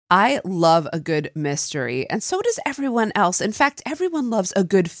I love a good mystery, and so does everyone else. In fact, everyone loves a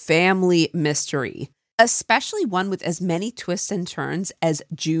good family mystery, especially one with as many twists and turns as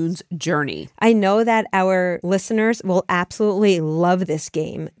June's Journey. I know that our listeners will absolutely love this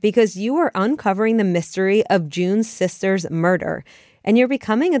game because you are uncovering the mystery of June's sister's murder. And you're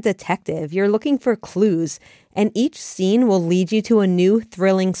becoming a detective. You're looking for clues, and each scene will lead you to a new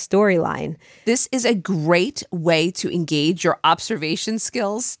thrilling storyline. This is a great way to engage your observation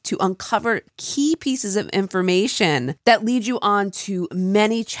skills to uncover key pieces of information that lead you on to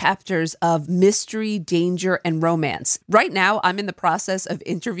many chapters of mystery, danger, and romance. Right now, I'm in the process of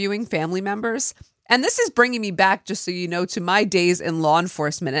interviewing family members. And this is bringing me back, just so you know, to my days in law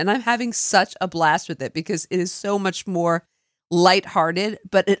enforcement. And I'm having such a blast with it because it is so much more lighthearted,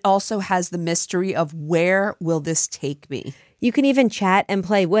 but it also has the mystery of where will this take me? You can even chat and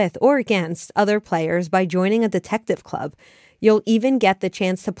play with or against other players by joining a detective club. You'll even get the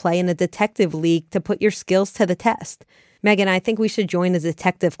chance to play in a detective league to put your skills to the test. Megan, I think we should join a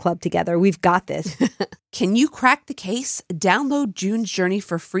detective club together. We've got this. Can you crack the case? Download June's Journey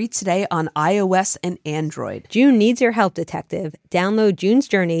for free today on iOS and Android. June needs your help, detective. Download June's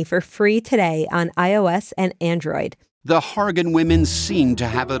Journey for free today on iOS and Android. The Hargan women seemed to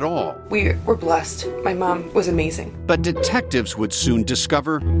have it all. We were blessed. My mom was amazing. But detectives would soon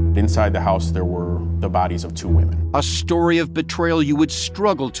discover inside the house there were the bodies of two women. A story of betrayal you would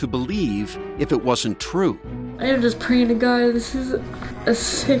struggle to believe if it wasn't true. I am just praying to God, this is a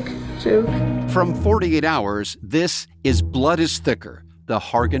sick joke. From 48 Hours, this is Blood is Thicker, the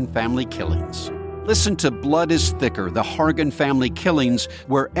Hargan family killings. Listen to Blood is Thicker, the Hargan family killings,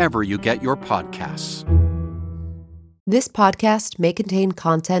 wherever you get your podcasts. This podcast may contain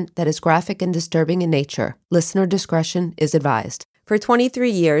content that is graphic and disturbing in nature. Listener discretion is advised. For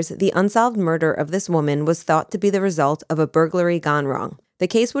 23 years, the unsolved murder of this woman was thought to be the result of a burglary gone wrong. The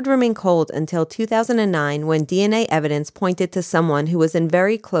case would remain cold until 2009 when DNA evidence pointed to someone who was in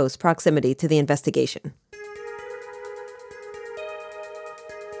very close proximity to the investigation.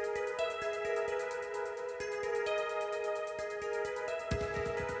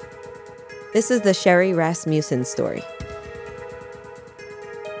 This is the Sherri Rasmussen story.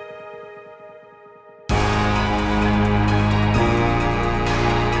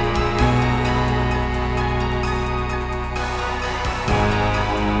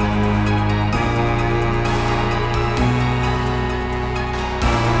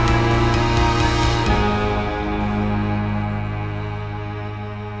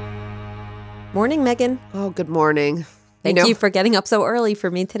 Morning, Megan. Oh, good morning. Thank you for getting up so early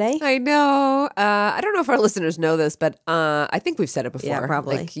for me today. I know. I don't know if our listeners know this, but I think we've said it before. Yeah,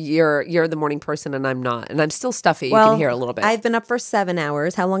 probably. Like you're the morning person and I'm not. And I'm still stuffy. You can hear a little bit. I've been up for 7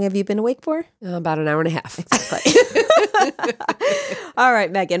 hours. How long have you been awake for? About an hour and a half. Exactly. All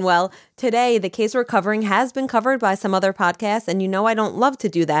right, Megan. Well, today the case we're covering has been covered by some other podcasts, and you know I don't love to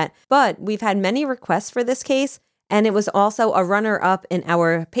do that, but we've had many requests for this case, and it was also a runner-up in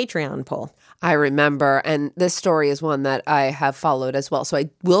our Patreon poll. I remember, and this story is one that I have followed as well. So I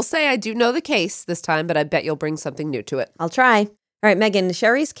will say I do know the case this time, but I bet you'll bring something new to it. I'll try. All right, Megan,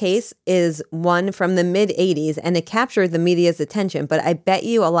 Sherri's case is one from the mid-'80s, and it captured the media's attention, but I bet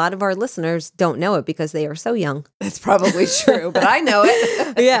you a lot of our listeners don't know it because they are so young. That's probably true, but I know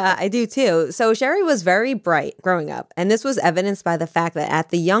it. Yeah, I do too. So Sherri was very bright growing up, and this was evidenced by the fact that at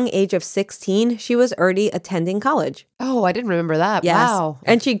the young age of 16, she was already attending college. Oh, I didn't remember that. Yes. Wow.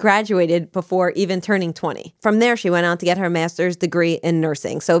 And she graduated before even turning 20. From there, she went on to get her master's degree in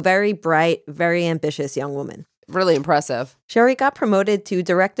nursing. So very bright, very ambitious young woman. Really impressive. Sherri got promoted to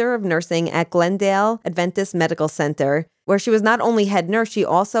director of nursing at Glendale Adventist Medical Center, where she was not only head nurse, she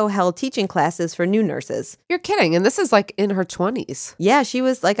also held teaching classes for new nurses. You're kidding. And this is like in her 20s. Yeah, she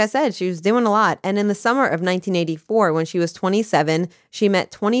was, like I said, she was doing a lot. And in the summer of 1984, when she was 27, she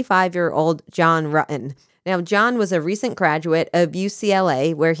met 25-year-old John Rutten. Now, John was a recent graduate of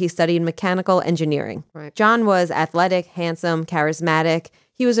UCLA, where he studied mechanical engineering. Right. John was athletic, handsome, charismatic.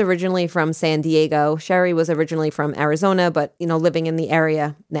 He was originally from San Diego. Sherri was originally from Arizona, but, living in the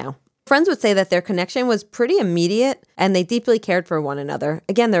area now. Friends would say that their connection was pretty immediate, and they deeply cared for one another.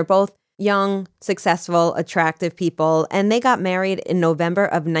 Again, they're both young, successful, attractive people, and they got married in November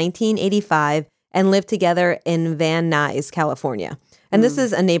of 1985 and lived together in Van Nuys, California. And this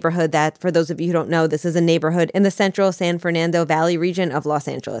is a neighborhood that, for those of you who don't know, this is a neighborhood in the central San Fernando Valley region of Los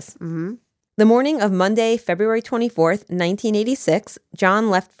Angeles. Mm-hmm. The morning of Monday, February 24th, 1986, John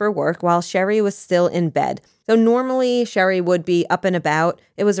left for work while Sherri was still in bed. So normally Sherri would be up and about.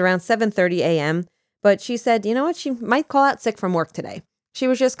 It was around 7:30 a.m., but she said, you know what, she might call out sick from work today. She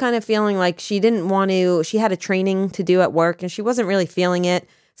was just kind of feeling like she didn't want to, she had a training to do at work and she wasn't really feeling it.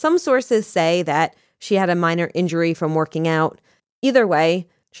 Some sources say that she had a minor injury from working out. Either way,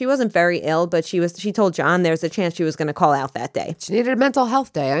 she wasn't very ill, but she told John there's a chance she was going to call out that day. She needed a mental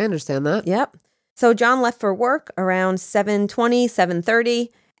health day. I understand that. Yep. So John left for work around 7:20, 7:30,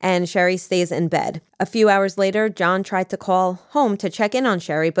 and Sherri stays in bed. A few hours later, John tried to call home to check in on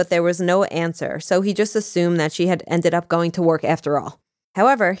Sherri, but there was no answer, so he just assumed that she had ended up going to work after all.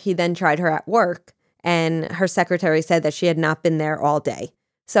 However, he then tried her at work, and her secretary said that she had not been there all day.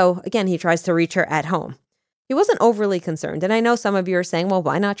 So again, he tries to reach her at home. He wasn't overly concerned, and I know some of you are saying, well,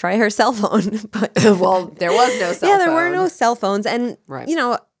 why not try her cell phone? But Well, there was no cell phone. Yeah, there were no cell phones, and, Right.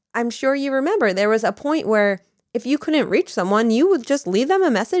 I'm sure you remember there was a point where if you couldn't reach someone, you would just leave them a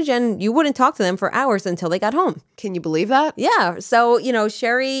message and you wouldn't talk to them for hours until they got home. Can you believe that? Yeah. So,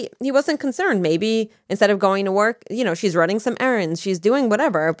 Sherri, he wasn't concerned. Maybe instead of going to work, she's running some errands, she's doing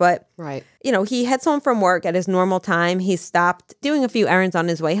whatever. But, Right. He heads home from work at his normal time. He stopped doing a few errands on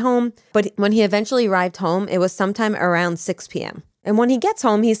his way home. But when he eventually arrived home, it was sometime around 6 p.m. And when he gets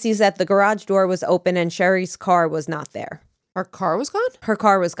home, he sees that the garage door was open and Sherri's car was not there. Her car was gone? Her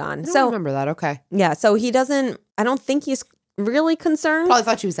car was gone. I don't remember that. Okay. Yeah, so I don't think he's really concerned. Probably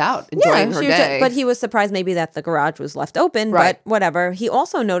thought she was out enjoying her day. But he was surprised maybe that the garage was left open, Right. but whatever. He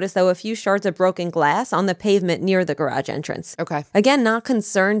also noticed, though, a few shards of broken glass on the pavement near the garage entrance. Okay. Again, not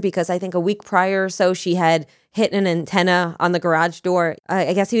concerned because I think a week prior or so she had hit an antenna on the garage door.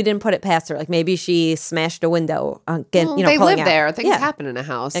 I guess he didn't put it past her. Like maybe she smashed a window. They pulling live out. there. Things Yeah. happen in a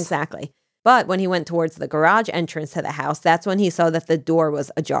house. Exactly. But when he went towards the garage entrance to the house, that's when he saw that the door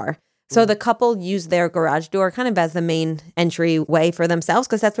was ajar. So the couple used their garage door kind of as the main entryway for themselves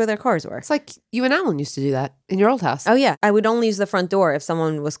because that's where their cars were. It's like you and Alan used to do that in your old house. Oh, yeah. I would only use the front door if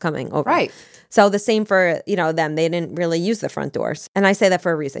someone was coming over. Right. So the same for, them. They didn't really use the front doors. And I say that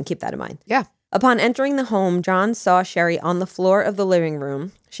for a reason. Keep that in mind. Yeah. Upon entering the home, John saw Sherri on the floor of the living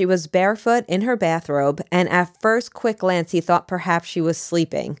room. She was barefoot in her bathrobe, and at first quick glance, he thought perhaps she was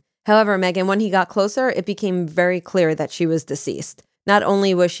sleeping. However, Megan, when he got closer, it became very clear that she was deceased. Not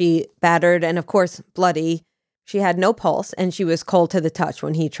only was she battered and, of course, bloody, she had no pulse, and she was cold to the touch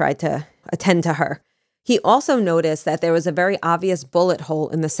when he tried to attend to her. He also noticed that there was a very obvious bullet hole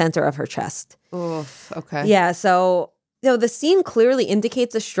in the center of her chest. Oof. Okay. Yeah, so the scene clearly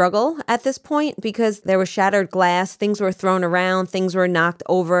indicates a struggle at this point because there was shattered glass, things were thrown around, things were knocked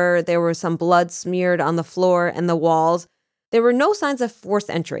over, there was some blood smeared on the floor and the walls. There were no signs of forced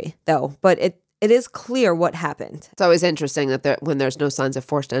entry, though, but it is clear what happened. It's always interesting that when there's no signs of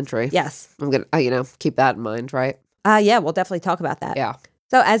forced entry. Yes. I'm going to, keep that in mind, right? Yeah, we'll definitely talk about that. Yeah.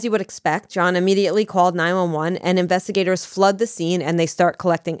 So as you would expect, John immediately called 911 and investigators flood the scene and they start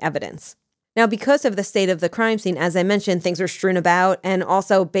collecting evidence. Now, because of the state of the crime scene, as I mentioned, things were strewn about, and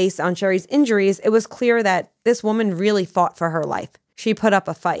also based on Sherri's injuries, it was clear that this woman really fought for her life. She put up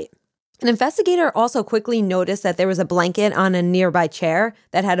a fight. An investigator also quickly noticed that there was a blanket on a nearby chair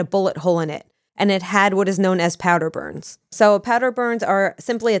that had a bullet hole in it, and it had what is known as powder burns. So powder burns are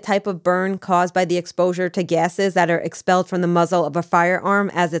simply a type of burn caused by the exposure to gases that are expelled from the muzzle of a firearm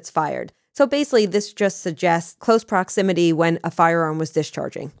as it's fired. So basically, this just suggests close proximity when a firearm was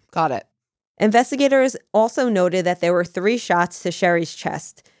discharging. Got it. Investigators also noted that there were 3 shots to Sherri's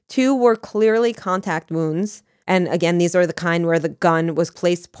chest. 2 were clearly contact wounds. And again, these are the kind where the gun was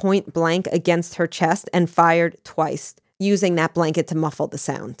placed point blank against her chest and fired twice, using that blanket to muffle the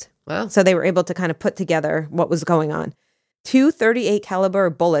sound. Wow. So they were able to kind of put together what was going on. 2 .38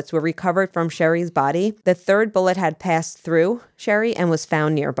 caliber bullets were recovered from Sherri's body. The 3rd bullet had passed through Sherri and was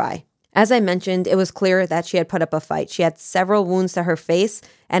found nearby. As I mentioned, it was clear that she had put up a fight. She had several wounds to her face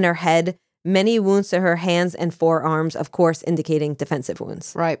and her head, many wounds to her hands and forearms, of course, indicating defensive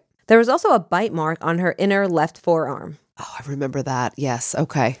wounds. Right. There was also a bite mark on her inner left forearm. Oh, I remember that. Yes.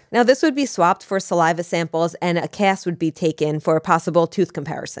 Okay. Now, this would be swapped for saliva samples and a cast would be taken for a possible tooth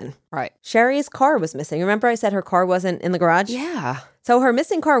comparison. Right. Sherri's car was missing. Remember I said her car wasn't in the garage? Yeah. So her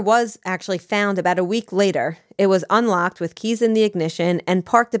missing car was actually found about a week later. It was unlocked with keys in the ignition and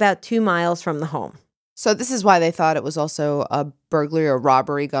parked about 2 miles from the home. So this is why they thought it was also a burglary or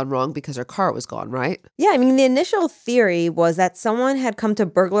robbery gone wrong because her car was gone, right? Yeah, I mean, the initial theory was that someone had come to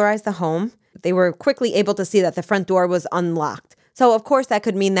burglarize the home. They were quickly able to see that the front door was unlocked. So, of course, that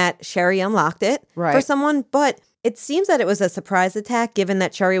could mean that Sherri unlocked it for someone. But it seems that it was a surprise attack given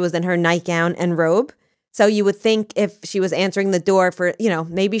that Sherri was in her nightgown and robe. So you would think if she was answering the door for,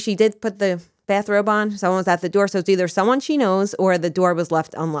 maybe she did put the bathrobe on, someone was at the door. So it's either someone she knows or the door was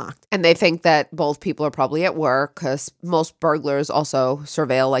left unlocked. And they think that both people are probably at work because most burglars also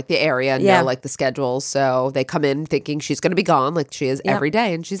surveil like the area and know like the schedules. So they come in thinking she's going to be gone like she is every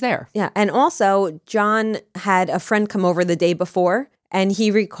day and she's there. Yeah. And also John had a friend come over the day before And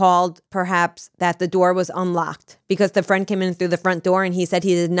he recalled perhaps that the door was unlocked because the friend came in through the front door and he said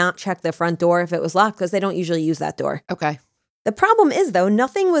he did not check the front door if it was locked because they don't usually use that door. Okay. The problem is, though,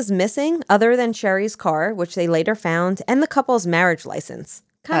 nothing was missing other than Sherri's car, which they later found, and the couple's marriage license.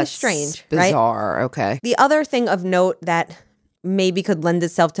 Kind of strange, bizarre. Right? Okay. The other thing of note that maybe could lend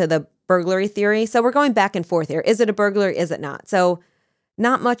itself to the burglary theory. So we're going back and forth here. Is it a burglary? Is it not? So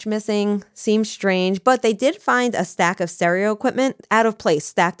not much missing. Seems strange. But they did find a stack of stereo equipment out of place,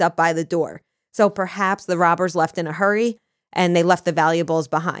 stacked up by the door. So perhaps the robbers left in a hurry and they left the valuables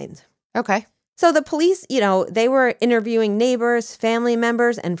behind. Okay. So the police, they were interviewing neighbors, family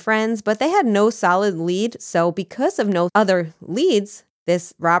members, and friends, but they had no solid lead. So because of no other leads,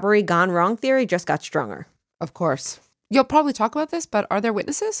 this robbery gone wrong theory just got stronger. Of course. You'll probably talk about this, but are there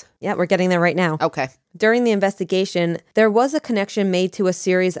witnesses? Yeah, we're getting there right now. Okay. During the investigation, there was a connection made to a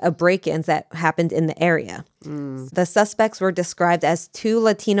series of break-ins that happened in the area. The suspects were described as 2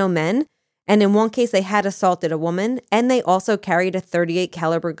 Latino men, and in one case, they had assaulted a woman, and they also carried a .38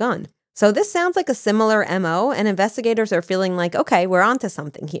 caliber gun. So this sounds like a similar MO, and investigators are feeling like, okay, we're onto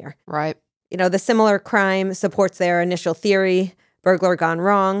something here. Right. The similar crime supports their initial theory, burglar gone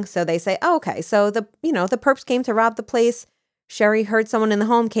wrong. So they say, oh, okay, so the perps came to rob the place. Sherri heard someone in the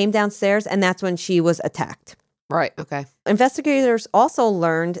home, came downstairs, and that's when she was attacked. Right. Okay. Investigators also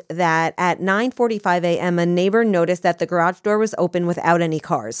learned that at 9:45 a.m., a neighbor noticed that the garage door was open without any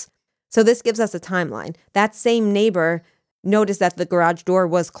cars. So this gives us a timeline. That same neighbor noticed that the garage door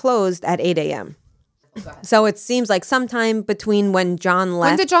was closed at 8 a.m. So it seems like sometime between when John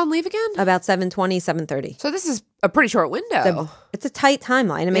left. When did John leave again? About 7:20, 7:30. So this is a pretty short window. It's a tight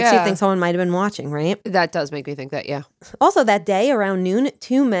timeline. It makes you think someone might have been watching, right? That does make me think that, yeah. Also that day around noon,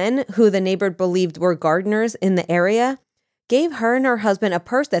 2 men who the neighbor believed were gardeners in the area gave her and her husband a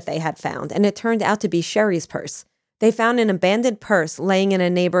purse that they had found, and it turned out to be Sherri's purse. They found an abandoned purse laying in a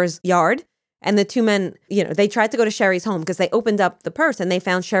neighbor's yard. And the 2 men, they tried to go to Sherri's home because they opened up the purse and they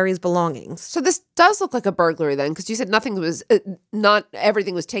found Sherri's belongings. So this does look like a burglary then, because you said not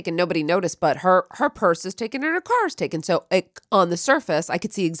everything was taken, nobody noticed, but her purse is taken and her car is taken. So on the surface, I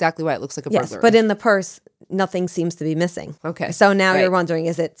could see exactly why it looks like a burglary. Yes, but in the purse, nothing seems to be missing. Okay. So now you're wondering,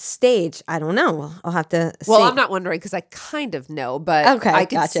 is it staged? I don't know. I'll have to see. Well, I'm not wondering because I kind of know, but I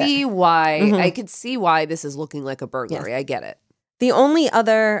can see why. I could see why this is looking like a burglary. Yes. I get it. The only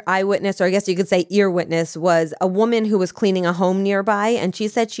other eyewitness, or I guess you could say ear witness, was a woman who was cleaning a home nearby. And she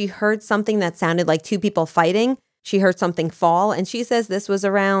said she heard something that sounded like 2 people fighting. She heard something fall. And she says this was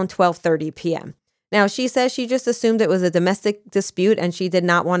around 12:30 p.m. Now, she says she just assumed it was a domestic dispute and she did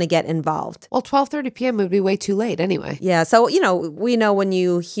not want to get involved. Well, 12:30 p.m. would be way too late anyway. Yeah. So, we know when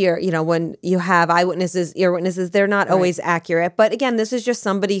you hear, when you have eyewitnesses, ear witnesses, they're not always accurate. But again, this is just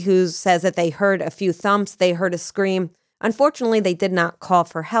somebody who says that they heard a few thumps, they heard a scream. Unfortunately, they did not call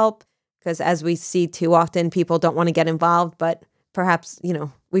for help because as we see too often, people don't want to get involved, but perhaps,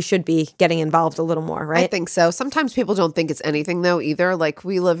 we should be getting involved a little more, right? I think so. Sometimes people don't think it's anything though either. Like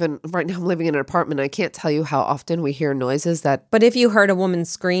right now I'm living in an apartment. I can't tell you how often we hear noises that. But if you heard a woman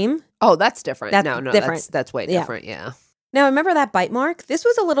scream. Oh, that's different. That's different. That's way different. Yeah. Now, remember that bite mark? This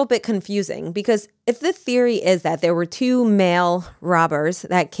was a little bit confusing because if the theory is that there were 2 male robbers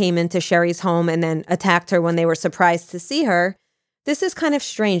that came into Sherri's home and then attacked her when they were surprised to see her, this is kind of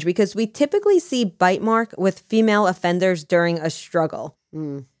strange because we typically see bite mark with female offenders during a struggle.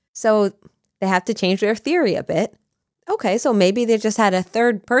 So they have to change their theory a bit. Okay, so maybe they just had a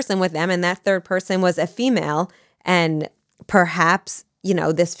third person with them and that third person was a female and perhaps,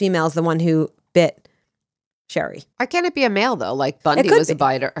 this female is the one who bit Sherri. Why can't it be a male though? Like Bundy was a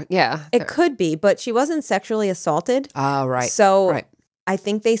biter. Yeah. It could be, but she wasn't sexually assaulted. Oh, right. So I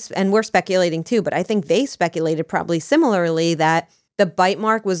think and we're speculating too, but I think they speculated probably similarly that the bite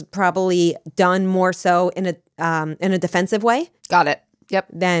mark was probably done more so in a defensive way. Got it. Yep.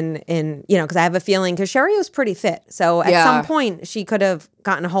 Than in, because I have a feeling, because Sherri was pretty fit. So at some point she could have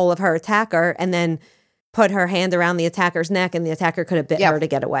gotten a hold of her attacker and then put her hand around the attacker's neck and the attacker could have bit her to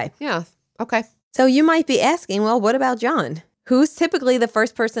get away. Yeah. Okay. So you might be asking, well, what about John? Who's typically the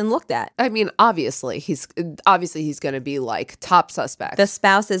first person looked at? I mean, obviously he's going to be like top suspect. The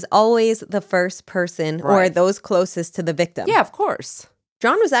spouse is always the first person or those closest to the victim. Yeah, of course.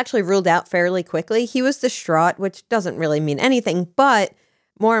 John was actually ruled out fairly quickly. He was distraught, which doesn't really mean anything, but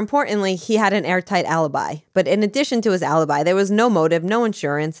more importantly, he had an airtight alibi. But in addition to his alibi, there was no motive, no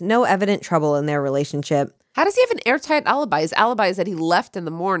insurance, no evident trouble in their relationship. How does he have an airtight alibi? His alibi is that he left in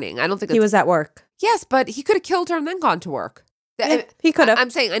the morning. I don't think he was at work. Yes, but he could have killed her and then gone to work. He could have. I'm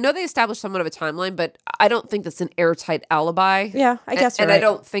saying, I know they established somewhat of a timeline, but I don't think that's an airtight alibi. Yeah, I guess you're and right. I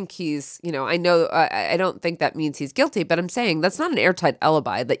don't think he's, I don't think that means he's guilty, but I'm saying that's not an airtight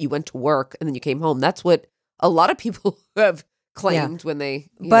alibi that you went to work and then you came home. That's what a lot of people have claimed when they,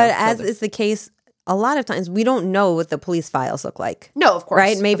 But as is the case, a lot of times we don't know what the police files look like. No, of course.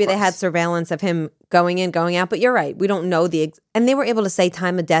 Right? Maybe of they had course. surveillance of him going in, going out, but you're right. We don't know and they were able to say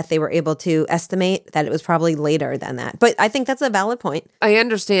time of death. They were able to estimate that it was probably later than that. But I think that's a valid point. I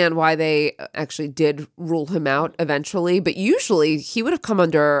understand why they actually did rule him out eventually, but usually he would have come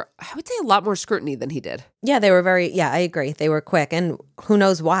under, I would say, a lot more scrutiny than he did. Yeah, they were I agree. They were quick, and who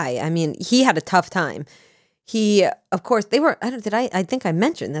knows why. I mean, he had a tough time. He, of course, they were, I think I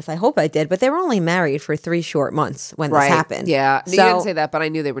mentioned this. I hope I did, but they were only married for 3 short months when this happened. Yeah. You didn't say that, but I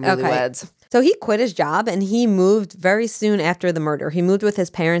knew they were newlyweds. Okay. So he quit his job and he moved very soon after the murder. He moved with his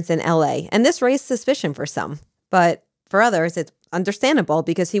parents in LA, and this raised suspicion for some, but for others, it's understandable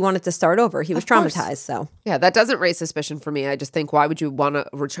because he wanted to start over. He was traumatized, so. Yeah, that doesn't raise suspicion for me. I just think, why would you want to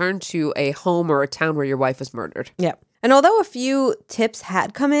return to a home or a town where your wife was murdered? Yeah. And although a few tips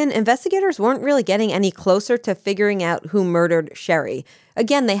had come in, investigators weren't really getting any closer to figuring out who murdered Sherri.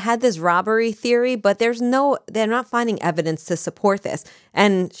 Again, they had this robbery theory, but they're not finding evidence to support this.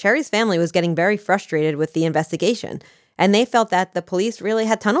 And Sherri's family was getting very frustrated with the investigation. And they felt that the police really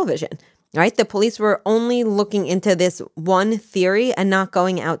had tunnel vision, right? The police were only looking into this one theory and not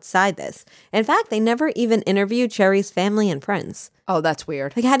going outside this. In fact, they never even interviewed Sherri's family and friends. Oh, that's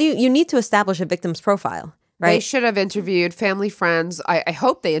weird. Like, how do you need to establish a victim's profile? Right. They should have interviewed family, friends. I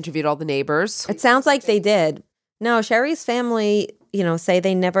hope they interviewed all the neighbors. It sounds like they did. No, Sherri's family, say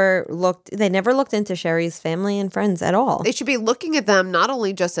they never looked into Sherri's family and friends at all. They should be looking at them not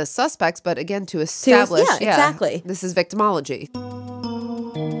only just as suspects, but again to establish. Yeah, exactly. This is victimology.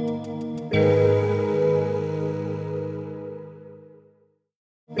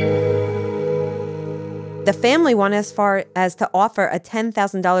 The family went as far as to offer a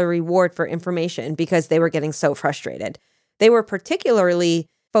 $10,000 reward for information because they were getting so frustrated. They were particularly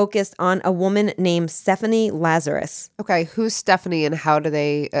focused on a woman named Stephanie Lazarus. Okay, who's Stephanie and how do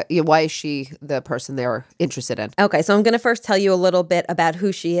they, why is she the person they're interested in? Okay, so I'm going to first tell you a little bit about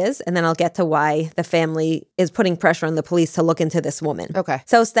who she is, and then I'll get to why the family is putting pressure on the police to look into this woman. Okay.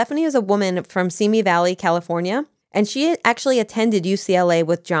 So Stephanie is a woman from Simi Valley, California. And she actually attended UCLA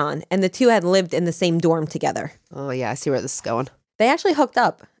with John, and the two had lived in the same dorm together. Oh, yeah, I see where this is going. They actually hooked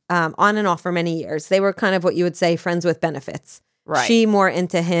up on and off for many years. They were kind of what you would say friends with benefits. Right. She more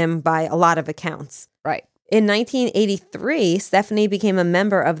into him by a lot of accounts. Right. In 1983, Stephanie became a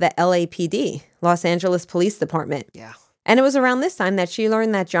member of the LAPD, Los Angeles Police Department. Yeah. And it was around this time that she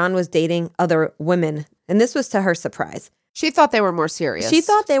learned that John was dating other women. And this was to her surprise. She thought they were more serious. She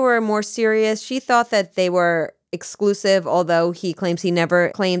thought they were more serious. She thought that they were exclusive, although he claims he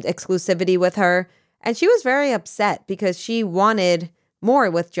never claimed exclusivity with her. And she was very upset because she wanted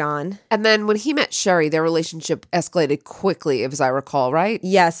more with John. And then when he met Sherri, their relationship escalated quickly, as I recall, right?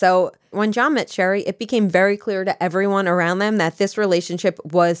 Yeah, so when John met Sherri, it became very clear to everyone around them that this relationship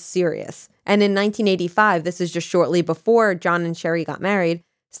was serious. And in 1985, this is just shortly before John and Sherri got married,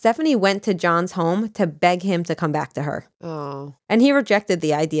 Stephanie went to John's home to beg him to come back to her. Oh. And he rejected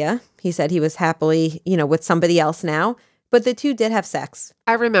the idea. He said he was happily, with somebody else now. But the two did have sex.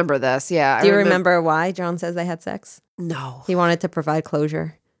 I remember this, yeah. Do you remember why John says they had sex? No. He wanted to provide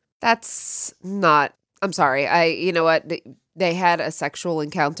closure. That's not, I'm sorry. You know what? They had a sexual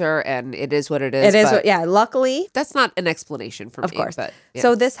encounter and it is what it is. It is, yeah. Luckily. That's not an explanation for me. Of course. But, yeah.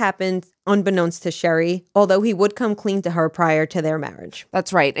 So this happened unbeknownst to Sherri, although he would come clean to her prior to their marriage.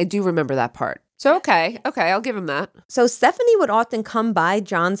 That's right. I do remember that part. So, okay, I'll give him that. So Stephanie would often come by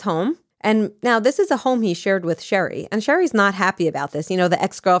John's home. And now this is a home he shared with Sherri. And Sherri's not happy about this, the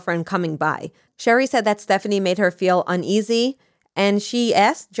ex-girlfriend coming by. Sherri said that Stephanie made her feel uneasy. And she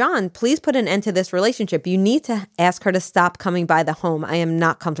asked John, please put an end to this relationship. You need to ask her to stop coming by the home. I am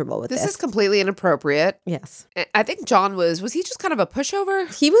not comfortable with this. This is completely inappropriate. Yes. I think John was he just kind of a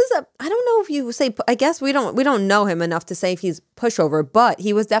pushover? He was I don't know if you say, I guess we don't know him enough to say if he's pushover, but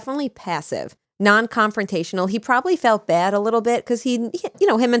he was definitely passive, non-confrontational. He probably felt bad a little bit because him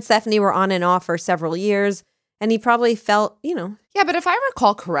and Stephanie were on and off for several years. And he probably felt, Yeah, but if I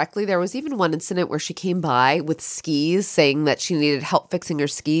recall correctly, there was even one incident where she came by with skis saying that she needed help fixing her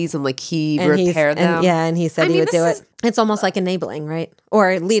skis and he repaired them. And he said he would do it. It's almost like enabling, right?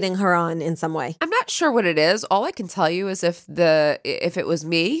 Or leading her on in some way. I'm not sure what it is. All I can tell you is if it was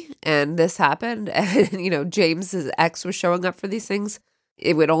me and this happened and, James's ex was showing up for these things,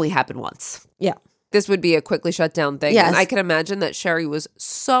 it would only happen once. Yeah. this would be a quickly shut down thing. Yes. And I can imagine that Sherri was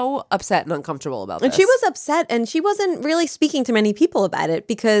so upset and uncomfortable about this. And she was upset, and she wasn't really speaking to many people about it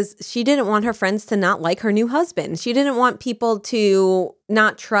because she didn't want her friends to not like her new husband. She didn't want people to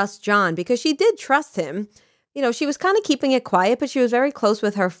not trust John because she did trust him. You know, she was kind of keeping it quiet, but she was very close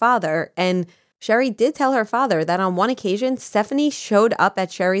with her father. And Sherri did tell her father that on one occasion, Stephanie showed up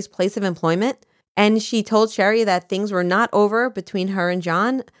at Sherri's place of employment, and she told Sherri that things were not over between her and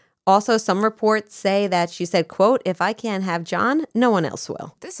John. Also, some reports say that she said, quote, "If I can't have John, no one else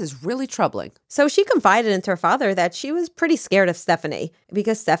will." This is really troubling. So she confided into her father that she was pretty scared of Stephanie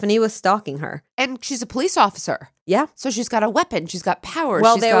because Stephanie was stalking her. And she's a police officer. Yeah. So she's got a weapon. She's got power.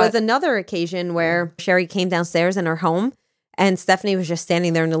 Well, there was another occasion where Sherri came downstairs in her home and Stephanie was just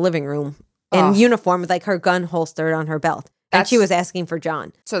standing there in the living room in uniform with like her gun holstered on her belt. And she was asking for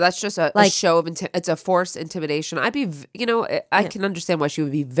John. So that's just a show of it's a forced intimidation. I can understand why she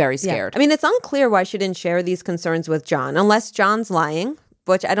would be very scared. Yeah. I mean, it's unclear why she didn't share these concerns with John, unless John's lying,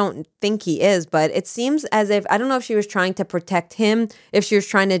 which I don't think he is. But it seems as if, I don't know if she was trying to protect him, if she was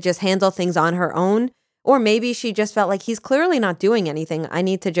trying to just handle things on her own, or maybe she just felt like he's clearly not doing anything. I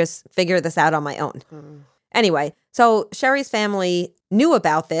need to just figure this out on my own. Anyway, so Sherri's family knew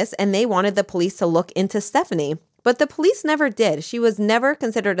about this and they wanted the police to look into Stephanie. But the police never did. She was never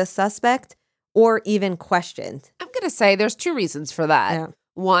considered a suspect or even questioned. I'm going to say there's two reasons for that. Yeah.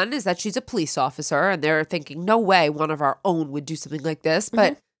 One is that she's a police officer and they're thinking, no way one of our own would do something like this.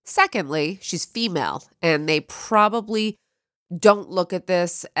 But secondly, she's female and they probably don't look at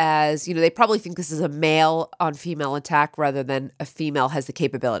this as, they probably think this is a male on female attack rather than a female has the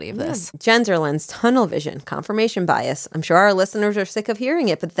capability of this. Gender lens, tunnel vision, confirmation bias. I'm sure our listeners are sick of hearing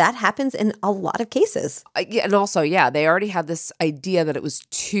it, but that happens in a lot of cases. And also, they already had this idea that it was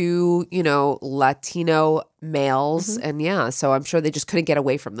two, Latino males. And so I'm sure they just couldn't get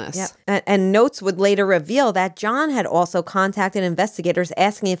away from this. Yeah. And notes would later reveal that John had also contacted investigators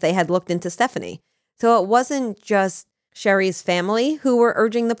asking if they had looked into Stephanie. So it wasn't just Sherri's family who were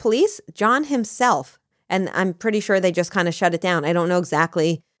urging the police, John himself. And I'm pretty sure they just kind of shut it down. I don't know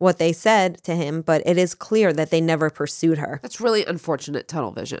exactly what they said to him, but it is clear that they never pursued her. That's really unfortunate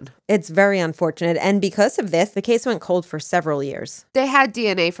tunnel vision. It's very unfortunate. And because of this, the case went cold for several years. They had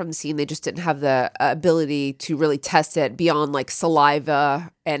DNA from the scene. They just didn't have the ability to really test it beyond like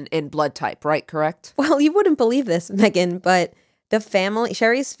saliva and blood type, right? Correct? Well, you wouldn't believe this, Megan, but the family,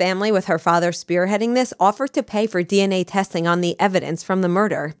 Sherri's family, with her father spearheading this, offered to pay for DNA testing on the evidence from the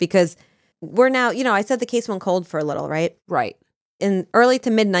murder because we're now, I said the case went cold for a little, right? Right. In early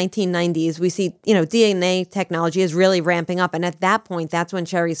to mid 1990s, we see, DNA technology is really ramping up. And at that point, that's when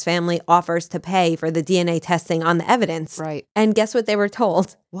Sherri's family offers to pay for the DNA testing on the evidence. Right. And guess what they were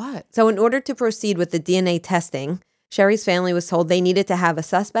told? What? So in order to proceed with the DNA testing, Sherri's family was told they needed to have a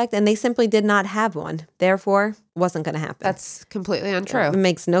suspect, and they simply did not have one. Therefore, wasn't going to happen. That's completely untrue. It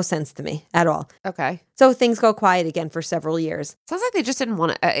makes no sense to me at all. Okay. So things go quiet again for several years. Sounds like they just didn't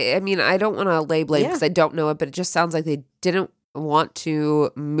want to. I mean, I don't want to lay blame because I don't know it, but it just sounds like they didn't want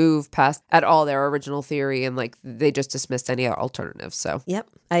to move past at all their original theory, and like they just dismissed any alternatives. So, yep,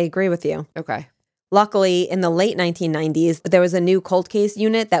 I agree with you. Okay. Luckily, in the late 1990s, there was a new cold case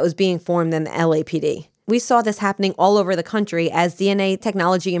unit that was being formed in the LAPD. We saw this happening all over the country as DNA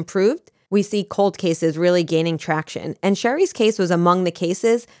technology improved. We see cold cases really gaining traction. And Sherri's case was among the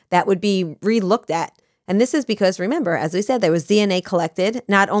cases that would be re-looked at. And this is because, remember, as we said, there was DNA collected.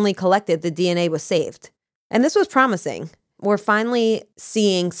 Not only collected, the DNA was saved. And this was promising. We're finally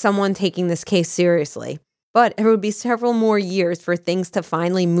seeing someone taking this case seriously. But it would be several more years for things to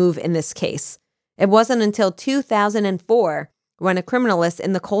finally move in this case. It wasn't until 2004 when a criminalist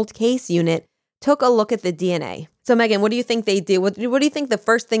in the cold case unit took a look at the DNA. So, Megan, what do you think they do? What do you think the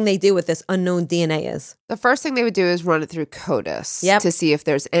first thing they do with this unknown DNA is? The first thing they would do is run it through CODIS to see if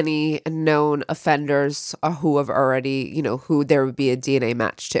there's any known offenders who have already, who there would be a DNA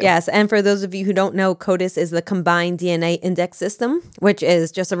match to. Yes, and for those of you who don't know, CODIS is the Combined DNA Index System, which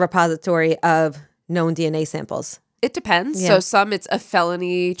is just a repository of known DNA samples. It depends. Yeah. So some it's a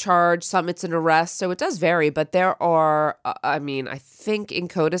felony charge, some it's an arrest. So it does vary, but there are, I think in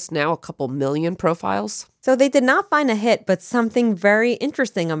CODIS now a couple million profiles. So they did not find a hit, but something very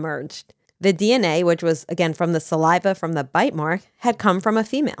interesting emerged. The DNA, which was, again, from the saliva from the bite mark, had come from a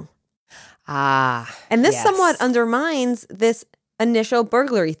female. And this somewhat undermines this initial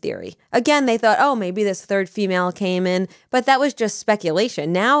burglary theory. Again, they thought, maybe this third female came in, but that was just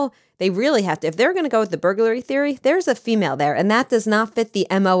speculation. Now they really have to, if they're going to go with the burglary theory, there's a female there, and that does not fit the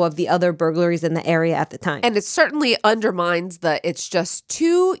MO of the other burglaries in the area at the time. And it certainly undermines the it's just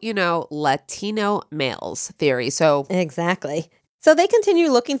two, Latino males theory. So exactly. So they continue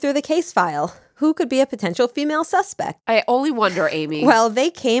looking through the case file. who could be a potential female suspect. I only wonder, Amy. Well,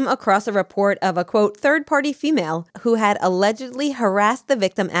 they came across a report of a, quote, third-party female who had allegedly harassed the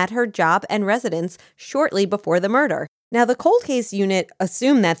victim at her job and residence shortly before the murder. Now, the cold case unit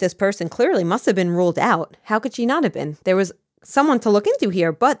assumed that this person clearly must have been ruled out. How could she not have been? There was someone to look into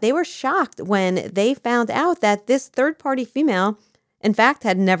here, but they were shocked when they found out that this third-party female, in fact,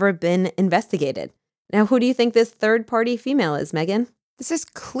 had never been investigated. Now, who do you think this third-party female is, Megan? This is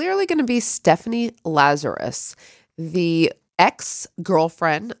clearly going to be Stephanie Lazarus, the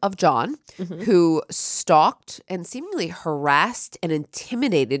ex-girlfriend of John, who stalked and seemingly harassed and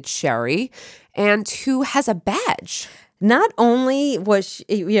intimidated Sherri, and who has a badge. Not only was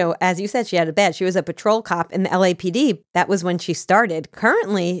she, as you said, she had a badge. She was a patrol cop in the LAPD. That was when she started.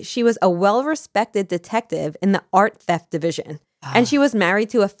 Currently, she was a well-respected detective in the art theft division, and she was married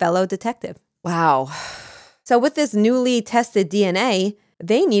to a fellow detective. Wow. So with this newly tested DNA,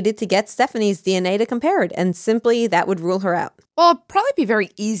 they needed to get Stephanie's DNA to compare it, and simply that would rule her out. Well, it'd probably be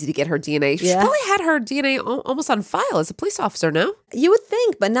very easy to get her DNA. She Yeah. probably had her DNA almost on file as a police officer, no? You would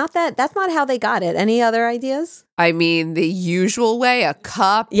think, but that's not how they got it. Any other ideas? I mean, the usual way, a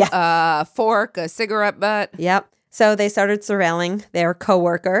cup, a fork, a cigarette butt. Yep. So they started surveilling their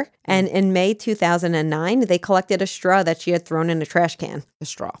coworker, and in May 2009, they collected a straw that she had thrown in a trash can. A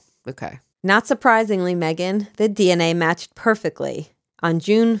straw. Okay. Not surprisingly, Megan, the DNA matched perfectly. On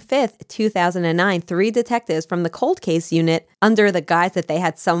June 5th, 2009, 3 detectives from the cold case unit, under the guise that they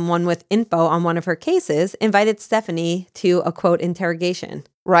had someone with info on one of her cases, invited Stephanie to a, quote, interrogation.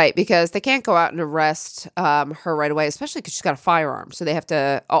 Right, because they can't go out and arrest her right away, especially because she's got a firearm. So they have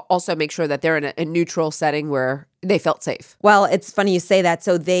to also make sure that they're in a neutral setting where they felt safe. Well, it's funny you say that.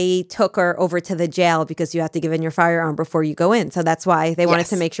 So they took her over to the jail because you have to give in your firearm before you go in. So that's why they wanted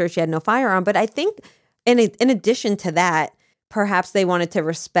to make sure she had no firearm. But I think in addition to that, perhaps they wanted to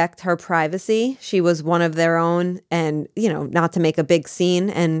respect her privacy. She was one of their own and, not to make a big scene.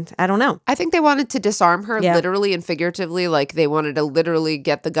 And I don't know. I think they wanted to disarm her literally and figuratively. Like they wanted to literally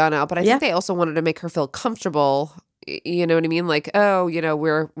get the gun out. But I think they also wanted to make her feel comfortable. You know what I mean? Like, oh,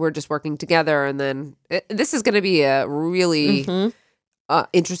 we're just working together. And then this is going to be a really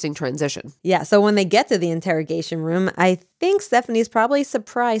interesting transition. Yeah. So when they get to the interrogation room, I think Stephanie's probably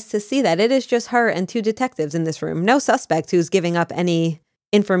surprised to see that it is just her and 2 detectives in this room. No suspect who's giving up any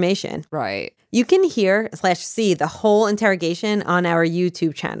information. Right. You can hear/see the whole interrogation on our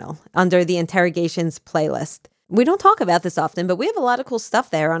YouTube channel under the interrogations playlist. We don't talk about this often, but we have a lot of cool stuff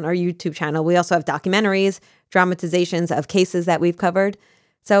there on our YouTube channel. We also have documentaries, dramatizations of cases that we've covered.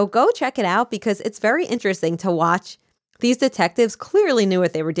 So go check it out because it's very interesting to watch. These detectives clearly knew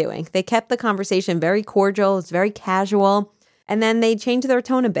what they were doing. They kept the conversation very cordial. It's very casual. And then they change their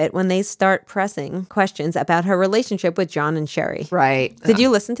tone a bit when they start pressing questions about her relationship with John and Sherri. Right. Did you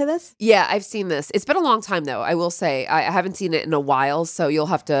listen to this? Yeah, I've seen this. It's been a long time, though. I will say I haven't seen it in a while, so you'll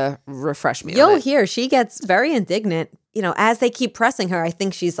have to refresh me on You'll it. hear she gets very indignant. As they keep pressing her, I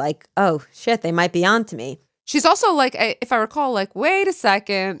think she's like, oh, shit, they might be on to me. She's also like, if I recall, like, wait a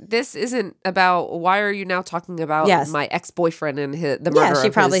second, this isn't about why are you now talking about my ex-boyfriend and the murder she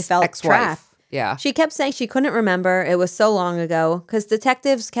of probably his felt ex-wife? trapped. Yeah. She kept saying she couldn't remember. It was so long ago because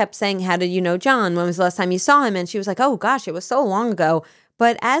detectives kept saying, how did you know John? When was the last time you saw him? And she was like, oh, gosh, it was so long ago.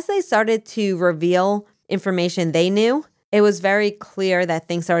 But as they started to reveal information they knew, it was very clear that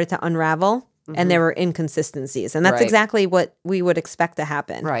things started to unravel and there were inconsistencies. And that's exactly what we would expect to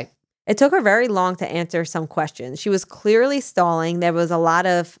happen. Right. It took her very long to answer some questions. She was clearly stalling. There was a lot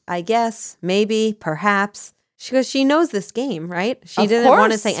of, I guess, maybe, perhaps, because she knows this game, right? She didn't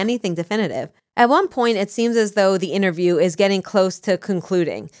want to say anything definitive. At one point, it seems as though the interview is getting close to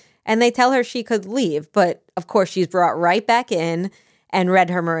concluding, and they tell her she could leave, but of course, she's brought right back in and read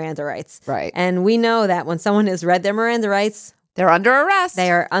her Miranda rights. Right. And we know that when someone has read their Miranda rights, they're under arrest.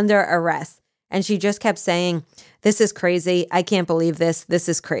 They are under arrest. And she just kept saying, this is crazy. I can't believe this. This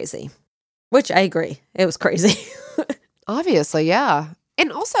is crazy. Which I agree. It was crazy. Obviously, yeah.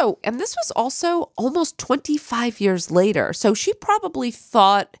 And this was also almost 25 years later. So she probably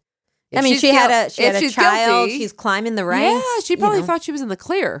thought. She had a child. Guilty, she's climbing the ranks. Yeah, she probably thought she was in the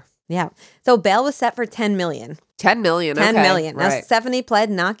clear. Yeah. So bail was set for $10 million. $10 million. $10 okay. million. Now, Right. Stephanie pled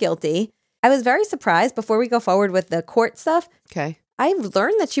not guilty. I was very surprised before we go forward with the court stuff. Okay. I've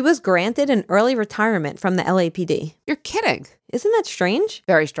learned that she was granted an early retirement from the LAPD. You're kidding. Isn't that strange?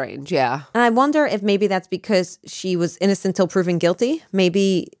 Very strange, yeah. And I wonder if maybe that's because she was innocent till proven guilty.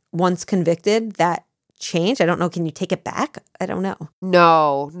 Maybe once convicted, that changed. I don't know. Can you take it back? I don't know.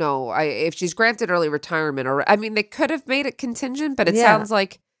 No. If she's granted early retirement, or they could have made it contingent, but it sounds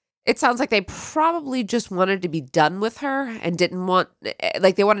like It sounds like they probably just wanted to be done with her and didn't want,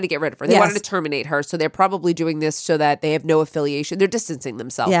 like they wanted to get rid of her. They wanted to terminate her. So they're probably doing this so that they have no affiliation. They're distancing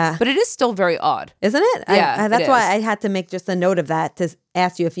themselves. Yeah. But it is still very odd. Isn't it? Yeah, that's it why is. I had to make just a note of that to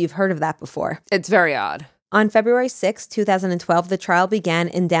ask you if you've heard of that before. It's very odd. On February 6, 2012, the trial began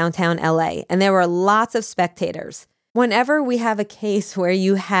in downtown LA, and there were lots of spectators. Whenever we have a case where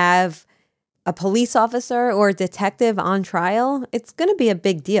you have a police officer or a detective on trial, it's going to be a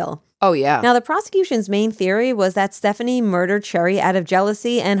big deal. Oh, yeah. Now, the prosecution's main theory was that Stephanie murdered Sherri out of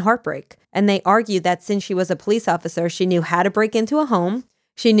jealousy and heartbreak. And they argued that since she was a police officer, she knew how to break into a home.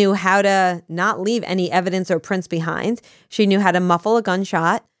 She knew how to not leave any evidence or prints behind. She knew how to muffle a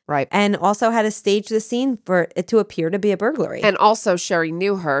gunshot. Right. And also how to stage the scene for it to appear to be a burglary. And also Sherri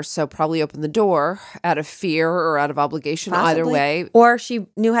knew her, so probably opened the door out of fear or out of obligation, either Possibly. way. Or she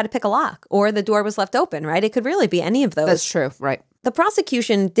knew how to pick a lock, or the door was left open, right? It could really be any of those. That's true, right. The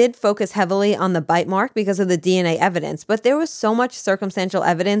prosecution did focus heavily on the bite mark because of the DNA evidence, but there was so much circumstantial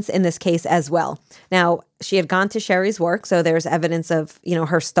evidence in this case as well. Now, she had gone to Sherri's work, so there's evidence of,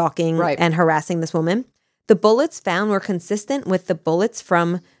 her stalking and harassing this woman. The bullets found were consistent with the bullets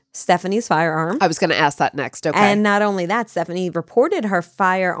from Stephanie's firearm. I was going to ask that next. Okay. And not only that, Stephanie reported her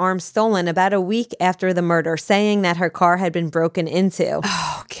firearm stolen about a week after the murder, saying that her car had been broken into.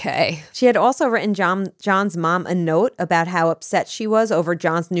 Okay. She had also written John's mom a note about how upset she was over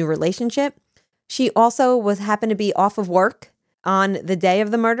John's new relationship. She also happened to be off of work on the day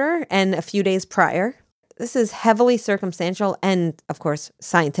of the murder and a few days prior. This is heavily circumstantial and, of course,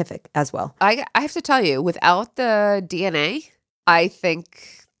 scientific as well. I have to tell you, without the DNA, I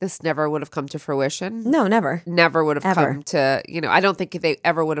think this never would have come to fruition. No, never. Never would have Ever. come to, I don't think they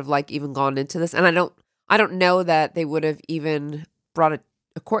ever would have even gone into this. And I don't know that they would have even brought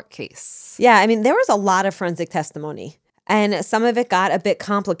a court case. Yeah, I mean, there was a lot of forensic testimony, and some of it got a bit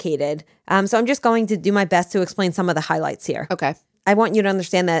complicated. So I'm just going to do my best to explain some of the highlights here. Okay. I want you to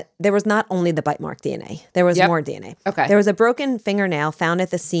understand that there was not only the bite mark DNA. There was more DNA. Okay. There was a broken fingernail found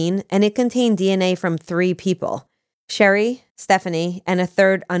at the scene, and it contained DNA from 3 people: Sherri, Stephanie, and a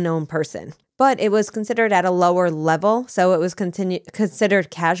third unknown person. But it was considered at a lower level, so it was considered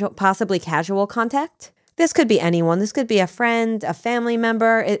possibly casual contact. This could be anyone. This could be a friend, a family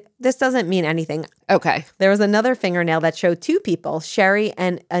member. This doesn't mean anything. Okay. There was another fingernail that showed 2 people, Sherri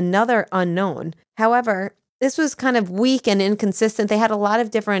and another unknown. However, this was kind of weak and inconsistent. They had a lot of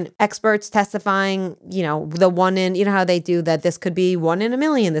different experts testifying, the one in, how they do that. This could be 1 in a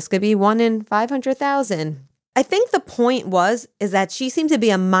million. This could be 1 in 500,000. I think the point is that she seemed to be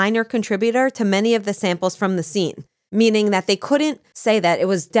a minor contributor to many of the samples from the scene, meaning that they couldn't say that it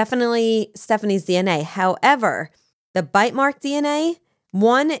was definitely Stephanie's DNA. However, the bite mark DNA,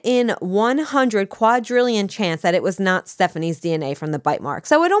 1 in 100 quadrillion chance that it was not Stephanie's DNA from the bite mark.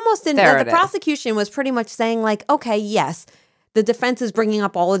 So it almost didn't, the prosecution was pretty much saying okay, yes, the defense is bringing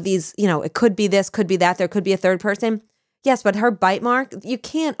up all of these, it could be this, could be that, there could be a third person. Yes, but her bite mark, you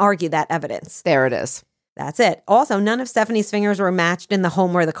can't argue that evidence. There it is. That's it. Also, none of Stephanie's fingers were matched in the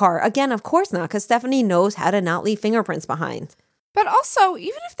home or the car. Again, of course not, because Stephanie knows how to not leave fingerprints behind. But also,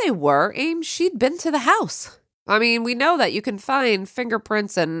 even if they were, Ames, she'd been to the house. I mean, we know that you can find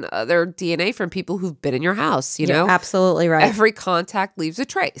fingerprints and other DNA from people who've been in your house, you know? Absolutely right. Every contact leaves a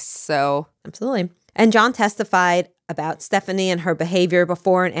trace, so. Absolutely. And John testified about Stephanie and her behavior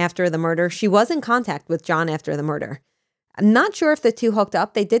before and after the murder. She was in contact with John after the murder. I'm not sure if the two hooked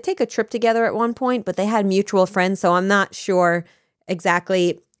up. They did take a trip together at one point, but they had mutual friends, so I'm not sure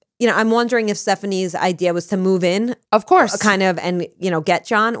exactly. I'm wondering if Stephanie's idea was to move in. Of course. Kind of, and, get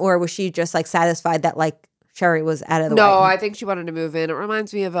John, or was she just satisfied that Sherri was out of the way? No, I think she wanted to move in. It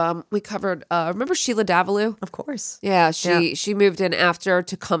reminds me of, we covered, remember Sheila Davalou? Of course. Yeah, she moved in after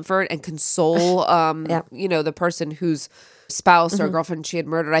to comfort and console, the person whose spouse or girlfriend she had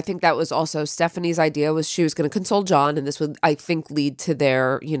murdered. I think that was also Stephanie's idea, was she was going to console John, and this would, I think, lead to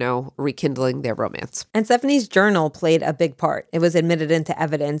their, rekindling their romance. And Stephanie's journal played a big part. It was admitted into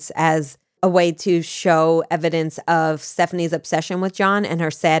evidence as a way to show evidence of Stephanie's obsession with John and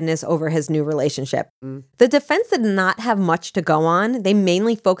her sadness over his new relationship. The defense did not have much to go on. They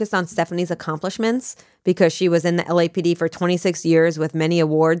mainly focused on Stephanie's accomplishments because she was in the LAPD for 26 years with many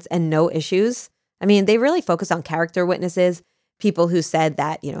awards and no issues. I mean, they really focused on character witnesses, people who said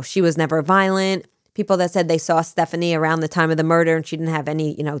that, she was never violent, people that said they saw Stephanie around the time of the murder and she didn't have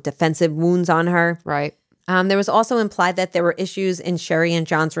any, defensive wounds on her. Right. There was also implied that there were issues in Sherri and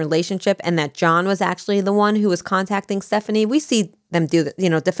John's relationship and that John was actually the one who was contacting Stephanie. We see them do that,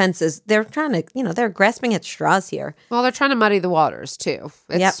 defenses. They're trying to, they're grasping at straws here. Well, they're trying to muddy the waters, too.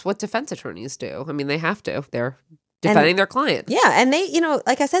 It's what defense attorneys do. I mean, they have to. They're defending their client. Yeah. And they,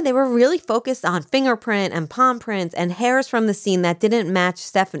 like I said, they were really focused on fingerprint and palm prints and hairs from the scene that didn't match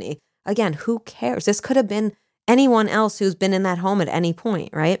Stephanie. Again, who cares? This could have been anyone else who's been in that home at any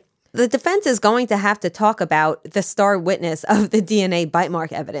point, right? The defense is going to have to talk about the star witness of the DNA bite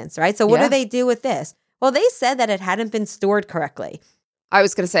mark evidence, right? So what do they do with this? Well, they said that it hadn't been stored correctly. I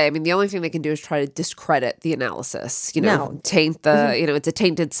was going to say, the only thing they can do is try to discredit the analysis, taint the, it's a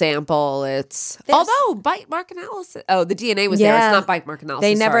tainted sample. Although bite mark analysis, the DNA was there. It's not bite mark analysis.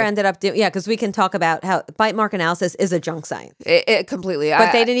 They never ended up doing, because we can talk about how bite mark analysis is a junk science. It completely.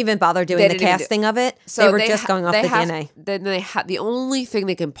 But they didn't even bother doing the casting of it. So they were just going off the DNA. Then the only thing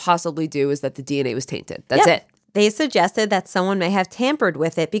they can possibly do is that the DNA was tainted. That's it. They suggested that someone may have tampered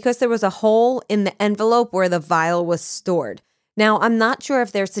with it because there was a hole in the envelope where the vial was stored. Now, I'm not sure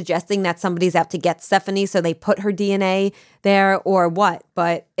if they're suggesting that somebody's out to get Stephanie, so they put her DNA there or what,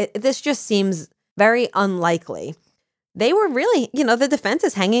 but this just seems very unlikely. They were really, the defense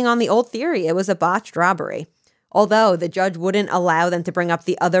is hanging on the old theory. It was a botched robbery. Although the judge wouldn't allow them to bring up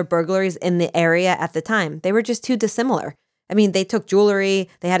the other burglaries in the area at the time. They were just too dissimilar. They took jewelry,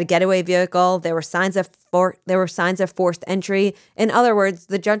 they had a getaway vehicle, there were signs of forced entry. In other words,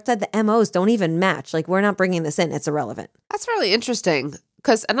 the judge said the MOs don't even match. Like, we're not bringing this in, it's irrelevant. That's really interesting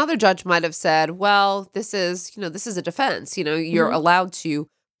because another judge might have said, well, this is a defense. You're allowed to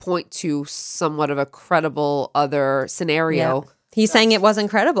point to somewhat of a credible other scenario. Yeah. He's saying it wasn't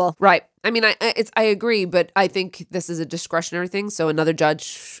credible. Right. I agree, but I think this is a discretionary thing. So another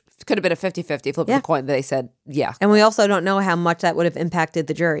judge could have been a 50-50 flip of the coin. They said, yeah. And we also don't know how much that would have impacted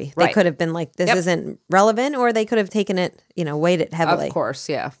the jury. They could have been like, this isn't relevant, or they could have taken it, weighed it heavily. Of course,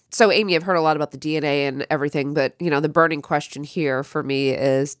 yeah. So, Amy, I've heard a lot about the DNA and everything, but, the burning question here for me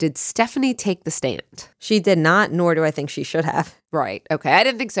is, did Stephanie take the stand? She did not, nor do I think she should have. Right. Okay. I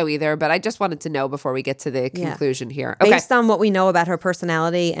didn't think so either, but I just wanted to know before we get to the conclusion here. Okay. Based on what we know about her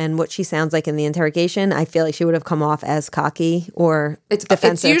personality and what she sounds like in the interrogation, I feel like she would have come off as cocky or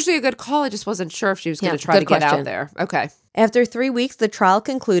defensive. It's usually a good call. I just wasn't sure if she was going to try to get out there. Okay. After 3 weeks, the trial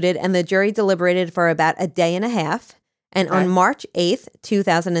concluded and the jury deliberated for about a day and a half. And on March 8th,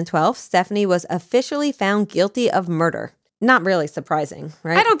 2012, Stephanie was officially found guilty of murder. Not really surprising,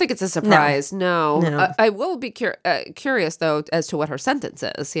 right? I don't think it's a surprise. No. I will be curious, though, as to what her sentence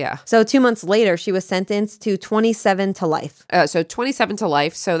is. Yeah. So 2 months later, she was sentenced to 27 to life. So 27 to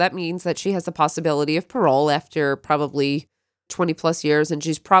life. So that means that she has the possibility of parole after probably 20 plus years. And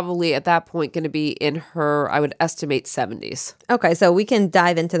she's probably at that point going to be in her, I would estimate, 70s. Okay. So we can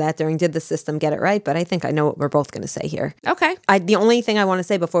dive into that during Did the System Get It Right? But I think I know what we're both going to say here. Okay. The only thing I want to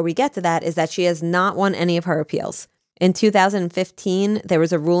say before we get to that is that she has not won any of her appeals. In 2015, there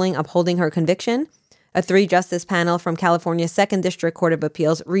was a ruling upholding her conviction. A 3-justice panel from California's 2nd District Court of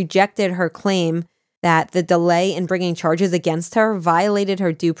Appeals rejected her claim that the delay in bringing charges against her violated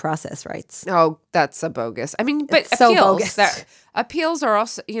her due process rights. Oh, that's a bogus. But it's appeals, so bogus. Appeals are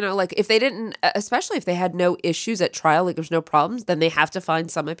also, like if they didn't, especially if they had no issues at trial, like there's no problems, then they have to find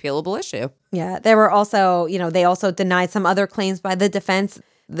some appealable issue. Yeah, there were also, they also denied some other claims by the defense.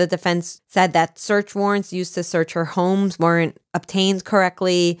 The defense said that search warrants used to search her homes weren't obtained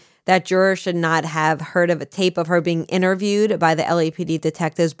correctly, that jurors should not have heard of a tape of her being interviewed by the LAPD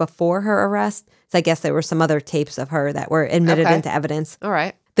detectives before her arrest. So I guess there were some other tapes of her that were admitted into evidence. All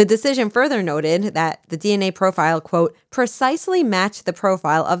right. The decision further noted that the DNA profile, quote, precisely matched the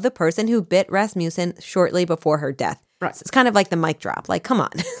profile of the person who bit Rasmussen shortly before her death. Right. So it's kind of like the mic drop. Like, come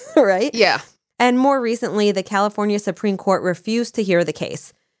on, right? Yeah. And more recently, the California Supreme Court refused to hear the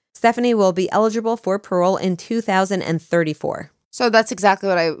case. Stephanie will be eligible for parole in 2034. So that's exactly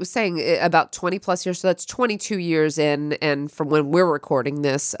what I was saying, about 20 plus years. So that's 22 years in, and from when we're recording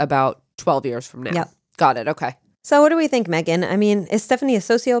this, about 12 years from now. Yep. Got it. Okay. So what do we think, Megan? Is Stephanie a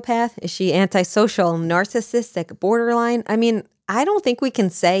sociopath? Is she antisocial, narcissistic, borderline? I don't think we can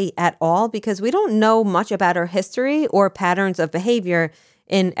say at all because we don't know much about her history or patterns of behavior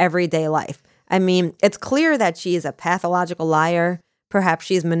in everyday life. It's clear that she is a pathological liar. Perhaps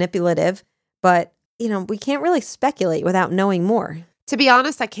she's manipulative, but, we can't really speculate without knowing more. To be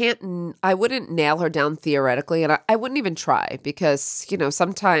honest, I wouldn't nail her down theoretically, and I wouldn't even try because,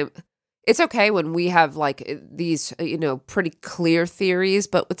 sometimes it's okay when we have like these, pretty clear theories,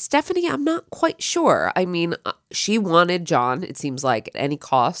 but with Stephanie, I'm not quite sure. She wanted John, it seems like, at any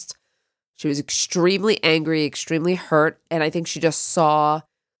cost. She was extremely angry, extremely hurt, and I think she just saw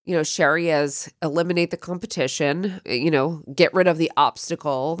Sherri as eliminate the competition, get rid of the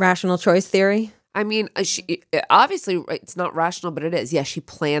obstacle. Rational choice theory? She obviously, it's not rational, but it is. Yeah, she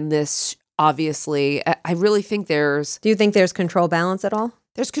planned this, obviously. I really think Do you think there's control balance at all?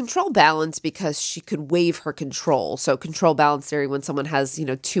 There's control balance because she could waive her control. So control balance theory when someone has,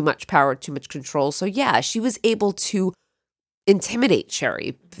 too much power, too much control. So yeah, she was able to intimidate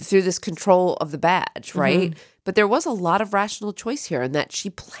Sherri through this control of the badge, right? But there was a lot of rational choice here in that she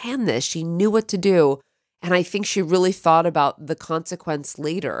planned this. She knew what to do. And I think she really thought about the consequence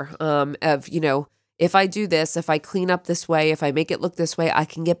later of, if I do this, if I clean up this way, if I make it look this way, I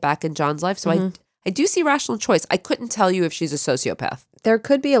can get back in John's life. So I do see rational choice. I couldn't tell you if she's a sociopath. There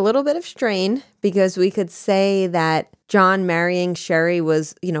could be a little bit of strain because we could say that John marrying Sherri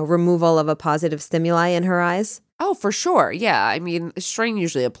was, removal of a positive stimuli in her eyes. Oh, for sure. Yeah. I mean, strain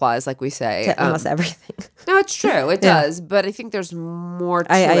usually applies, like we say. To almost everything. No, it's true. It does. But I think there's more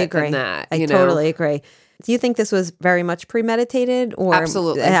to I it agree. than that. I totally agree. Do you think this was very much premeditated? Or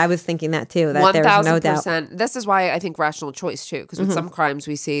Absolutely. I was thinking that too, that there's no doubt. 1,000%. This is why I think rational choice too, because with some crimes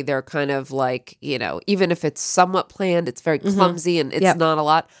we see they're kind of like, even if it's somewhat planned, it's very clumsy and it's not a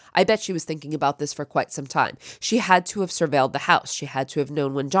lot. I bet she was thinking about this for quite some time. She had to have surveilled the house. She had to have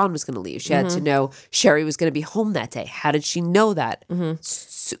known when John was going to leave. She had to know Sherri was going to be home that day. How did she know that?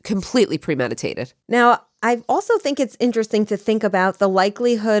 Completely premeditated. Now, I also think it's interesting to think about the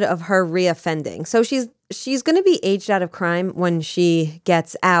likelihood of her reoffending. So she's going to be aged out of crime when she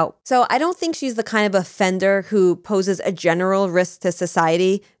gets out. So I don't think she's the kind of offender who poses a general risk to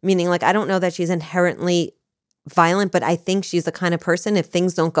society, meaning I don't know that she's inherently violent, but I think she's the kind of person, if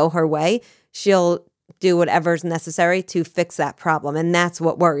things don't go her way, she'll do whatever's necessary to fix that problem. And that's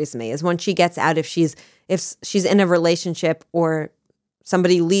what worries me, is when she gets out, if she's in a relationship or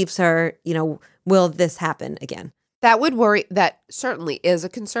somebody leaves her, will this happen again? That would worry. That certainly is a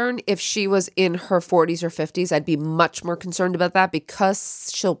concern. If she was in her 40s or 50s, I'd be much more concerned about that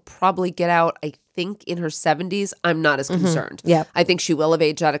because she'll probably get out, I think, in her 70s. I'm not as concerned. Yeah. I think she will have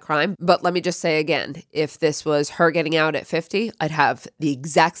aged out of crime. But let me just say again, if this was her getting out at 50, I'd have the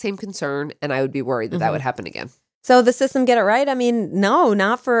exact same concern and I would be worried that that would happen again. So the system get it right? I mean, no,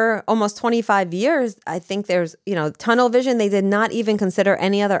 not for almost 25 years. I think there's, tunnel vision. They did not even consider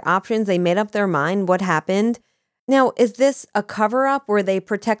any other options. They made up their mind what happened. Now, is this a cover-up? Were they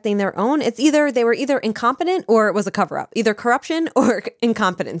protecting their own? They were either incompetent or it was a cover-up, either corruption or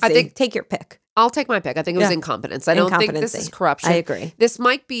incompetency. Take your pick. I'll take my pick. I think it was incompetence. I don't think this is corruption. I agree. This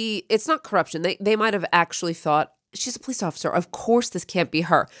might be, it's not corruption. They might have actually thought, she's a police officer. Of course this can't be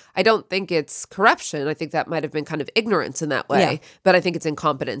her. I don't think it's corruption. I think that might have been kind of ignorance in that way. But I think it's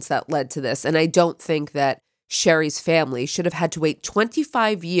incompetence that led to this. And I don't think that Sherri's family should have had to wait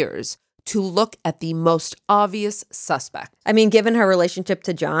 25 years to look at the most obvious suspect. I mean, given her relationship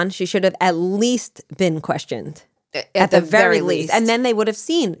to John, she should have at least been questioned. At the very least. And then they would have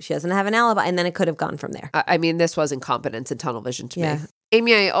seen she doesn't have an alibi, and then it could have gone from there. I mean, this was incompetence and tunnel vision to me.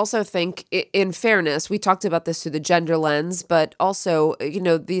 Amy, I also think, in fairness, we talked about this through the gender lens, but also,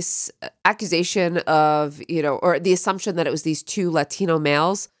 this accusation of, or the assumption that it was these two Latino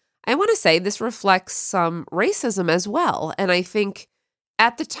males, I want to say this reflects some racism as well. And I think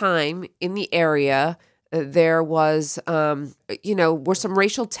at the time in the area, there was, were some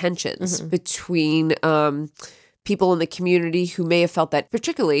racial tensions between people in the community who may have felt that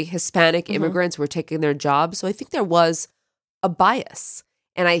particularly Hispanic immigrants were taking their jobs. So I think there was a bias.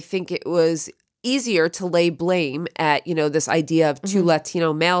 And I think it was easier to lay blame at, this idea of two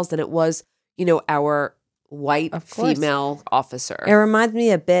Latino males than it was, our white female officer. It reminds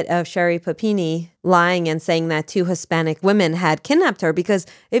me a bit of Sherri Papini lying and saying that two Hispanic women had kidnapped her, because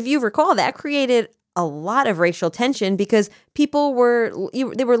if you recall, that created a lot of racial tension because people were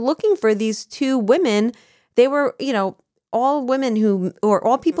looking for these two women. They were, all women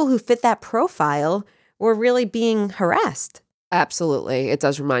all people who fit that profile were really being harassed. Absolutely. It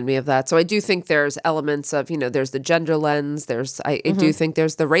does remind me of that. So I do think there's elements of, there's the gender lens, I do think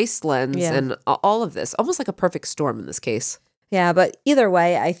there's the race lens and all of this, almost like a perfect storm in this case. Yeah, but either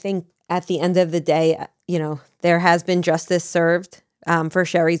way, I think at the end of the day, there has been justice served for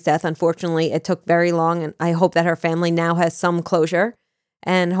Sherri's death. Unfortunately, it took very long, and I hope that her family now has some closure,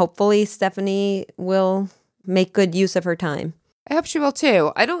 and hopefully Stephanie will make good use of her time. I hope she will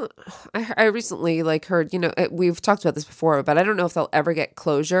too. I recently heard, we've talked about this before, but I don't know if they'll ever get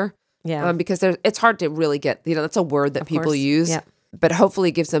closure. Yeah. Because it's hard to really get, that's a word that people use. Yeah. But hopefully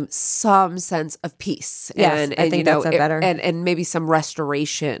it gives them some sense of peace. Yes, and I think that's better. And maybe some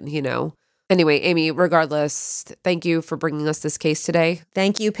restoration, Anyway, Amy, regardless, thank you for bringing us this case today.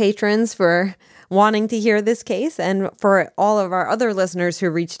 Thank you, patrons, for wanting to hear this case, and for all of our other listeners who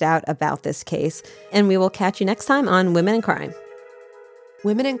reached out about this case. And we will catch you next time on Women in Crime.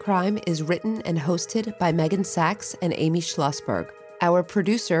 Women in Crime is written and hosted by Megan Sachs and Amy Schlossberg. Our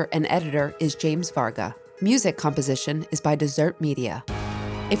producer and editor is James Varga. Music composition is by Desert Media.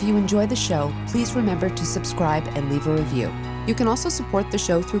 If you enjoy the show, please remember to subscribe and leave a review. You can also support the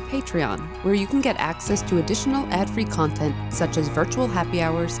show through Patreon, where you can get access to additional ad-free content such as virtual happy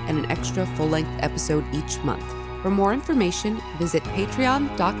hours and an extra full-length episode each month. For more information, visit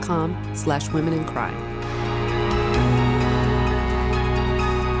patreon.com/womenincrime.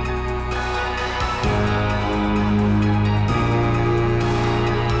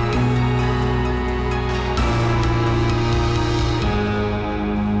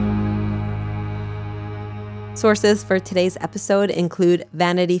 Sources for today's episode include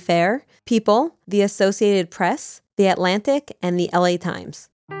Vanity Fair, People, the Associated Press, The Atlantic, and the LA Times.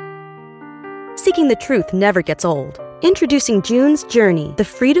 Seeking the truth never gets old. Introducing June's Journey, the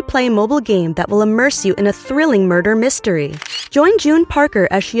free-to-play mobile game that will immerse you in a thrilling murder mystery. Join June Parker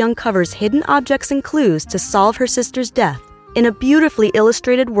as she uncovers hidden objects and clues to solve her sister's death in a beautifully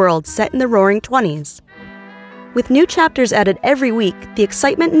illustrated world set in the Roaring '20s. With new chapters added every week, the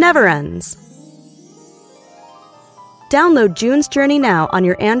excitement never ends. Download June's Journey now on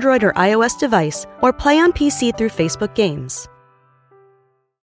your Android or iOS device, or play on PC through Facebook Games.